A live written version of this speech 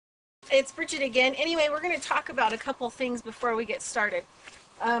It's Bridget again. Anyway, we're going to talk about a couple things before we get started.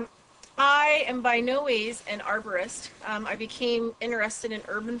 I am by no ways an arborist. I became interested in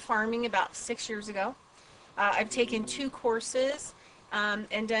urban farming about 6 years ago. I've taken 2 courses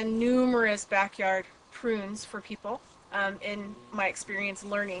and done numerous backyard prunes for people in my experience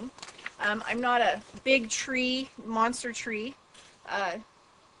learning. I'm not a big tree, monster tree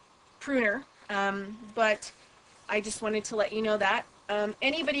pruner, but I just wanted to let you know that.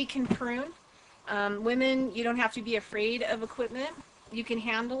 Anybody can prune. Women, you don't have to be afraid of equipment. You can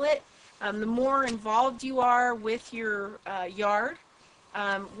handle it. The more involved you are with your yard,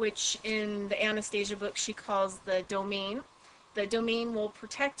 which in the Anastasia book she calls the domain will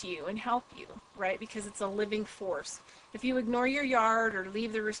protect you and help you, right? Because it's a living force. If you ignore your yard or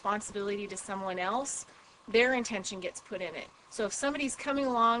leave the responsibility to someone else, their intention gets put in it. So if somebody's coming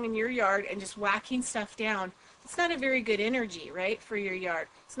along in your yard and just whacking stuff down, it's not a very good energy, right, for your yard.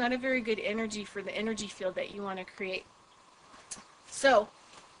 It's not a very good energy for the energy field that you want to create. So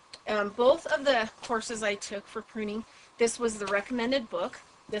both of the courses I took for pruning, this was the recommended book.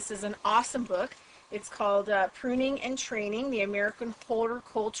 This is an awesome book. It's called Pruning and Training, the American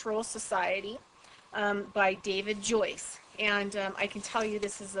Horticultural Society by David Joyce. And I can tell you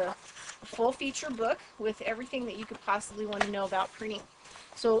this is a full feature book with everything that you could possibly want to know about pruning.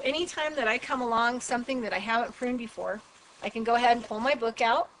 So anytime that I come along something that I haven't pruned before, I can go ahead and pull my book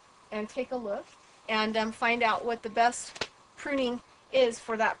out and take a look and find out what the best pruning is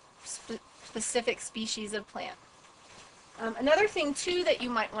for that specific species of plant. Another thing too that you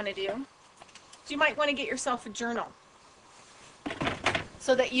might want to do is you might want to get yourself a journal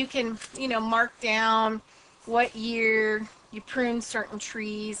so that you can, mark down what year you pruned certain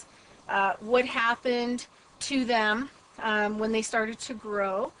trees, what happened to them when they started to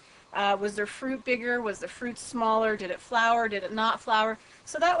grow. Was their fruit bigger? Was the fruit smaller? Did it flower? Did it not flower?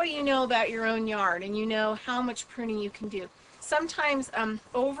 So that way you know about your own yard and you know how much pruning you can do. Sometimes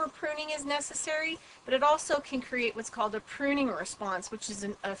over pruning is necessary, but it also can create what's called a pruning response, which is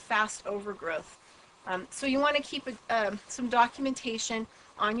a fast overgrowth. So you want to keep some documentation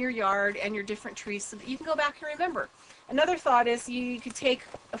on your yard and your different trees so that you can go back and remember. Another thought is you could take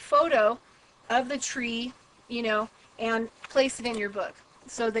a photo of the tree, and place it in your book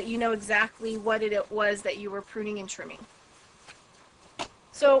so that you know exactly what it was that you were pruning and trimming.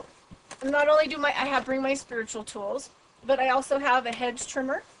 So not only do I bring my spiritual tools, but I also have a hedge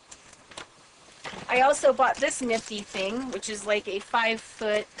trimmer. I also bought this nifty thing, which is like a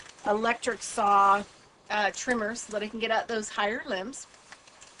 5-foot electric saw trimmer so that I can get at those higher limbs.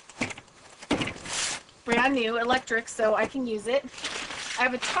 Brand new, electric, so I can use it. I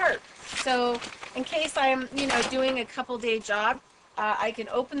have a tarp, so in case I'm, doing a couple-day job, I can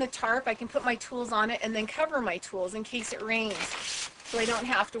open the tarp, I can put my tools on it, and then cover my tools in case it rains, so I don't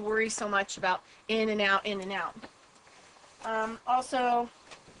have to worry so much about in and out, in and out. Also,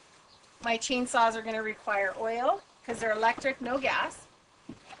 my chainsaws are going to require oil because they're electric, no gas.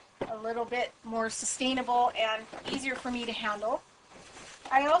 A little bit more sustainable and easier for me to handle.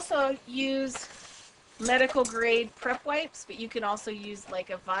 I also use medical grade prep wipes, but you can also use like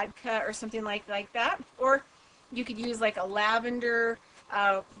a vodka or something like that, or you could use like a lavender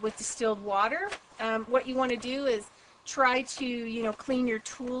with distilled water. What you want to do is try to clean your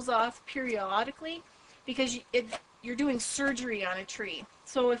tools off periodically because you're doing surgery on a tree.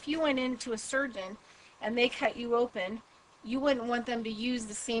 So if you went into a surgeon and they cut you open, you wouldn't want them to use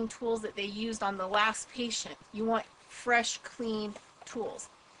the same tools that they used on the last patient. You want fresh, clean tools.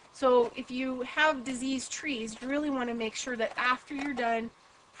 So if you have diseased trees, you really want to make sure that after you're done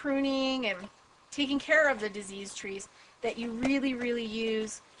pruning and taking care of the diseased trees, that you really, really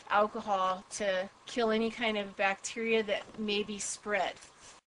use alcohol to kill any kind of bacteria that may be spread.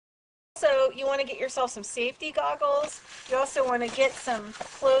 So you want to get yourself some safety goggles. You also want to get some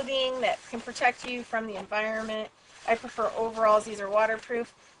clothing that can protect you from the environment. I prefer overalls. These are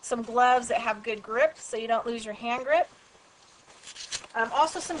waterproof. Some gloves that have good grip so you don't lose your hand grip.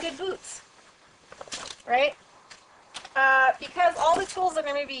 Also some good boots, right? Because all the tools I'm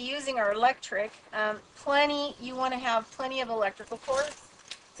going to be using are electric, you want to have plenty of electrical cords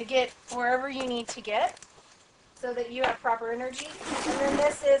to get wherever you need to get so that you have proper energy. And then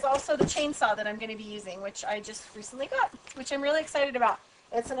this is also the chainsaw that I'm going to be using, which I just recently got, which I'm really excited about.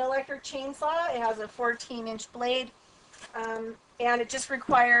 It's an electric chainsaw. It has a 14-inch blade, and it just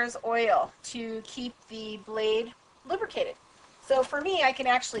requires oil to keep the blade lubricated. So for me, I can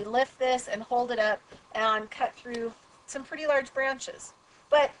actually lift this and hold it up and cut through some pretty large branches.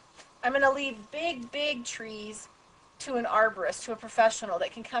 But I'm going to leave big, big trees to an arborist, to a professional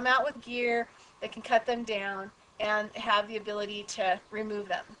that can come out with gear, that can cut them down, and have the ability to remove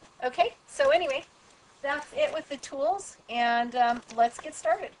them. Okay, so anyway, that's it with the tools, and let's get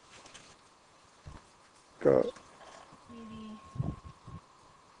started. Go. Maybe.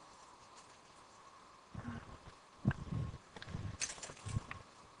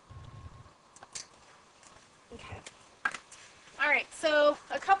 Okay. All right, so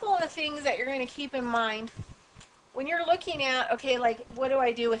a couple of the things that you're going to keep in mind when you're looking at, okay, like what do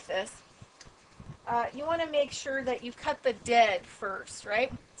I do with this? You want to make sure that you cut the dead first,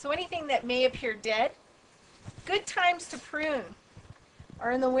 right? So anything that may appear dead, good times to prune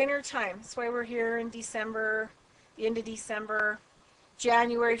are in the winter time. That's why we're here in December, the end of December,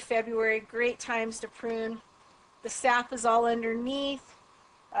 January, February, great times to prune. The sap is all underneath.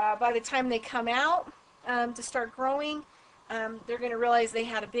 By the time they come out to start growing, they're going to realize they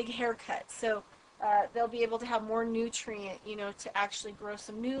had a big haircut. So they'll be able to have more nutrient, to actually grow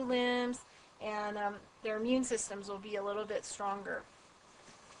some new limbs, and their immune systems will be a little bit stronger.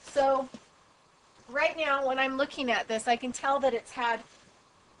 So right now, when I'm looking at this, I can tell that it's had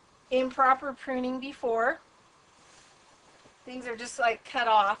improper pruning before. Things are just like cut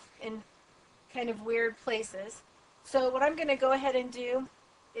off in kind of weird places. So what I'm going to go ahead and do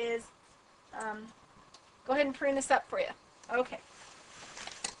is go ahead and prune this up for you. Okay.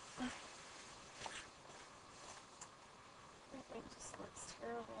 It just looks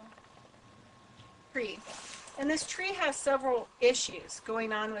terrible. Tree. And this tree has several issues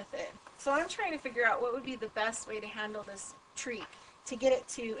going on with it. So I'm trying to figure out what would be the best way to handle this tree to get it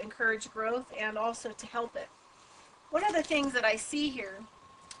to encourage growth and also to help it. One of the things that I see here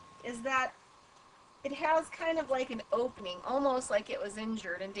is that it has kind of like an opening, almost like it was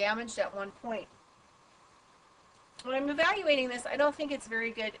injured and damaged at one point. When I'm evaluating this, I don't think it's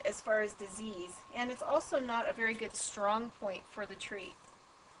very good as far as disease, and it's also not a very good strong point for the tree.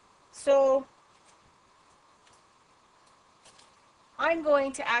 So I'm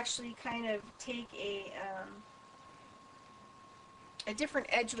going to actually kind of take a different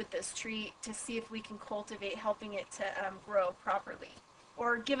edge with this tree to see if we can cultivate helping it to grow properly,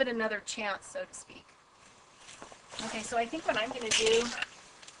 or give it another chance, so to speak. Okay, so I think what I'm going to do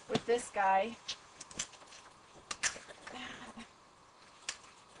with this guy,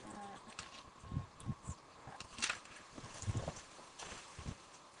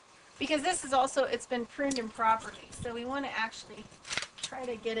 because this is also, it's been pruned improperly, so we want to actually try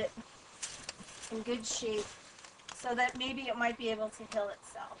to get it in good shape so that maybe it might be able to heal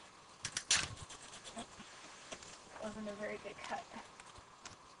itself. That wasn't a very good cut.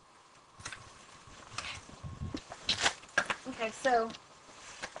 Okay, so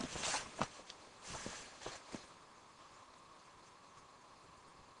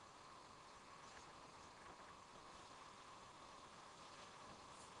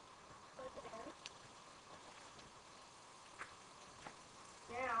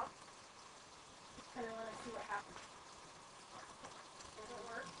now, kind of want to see what happens.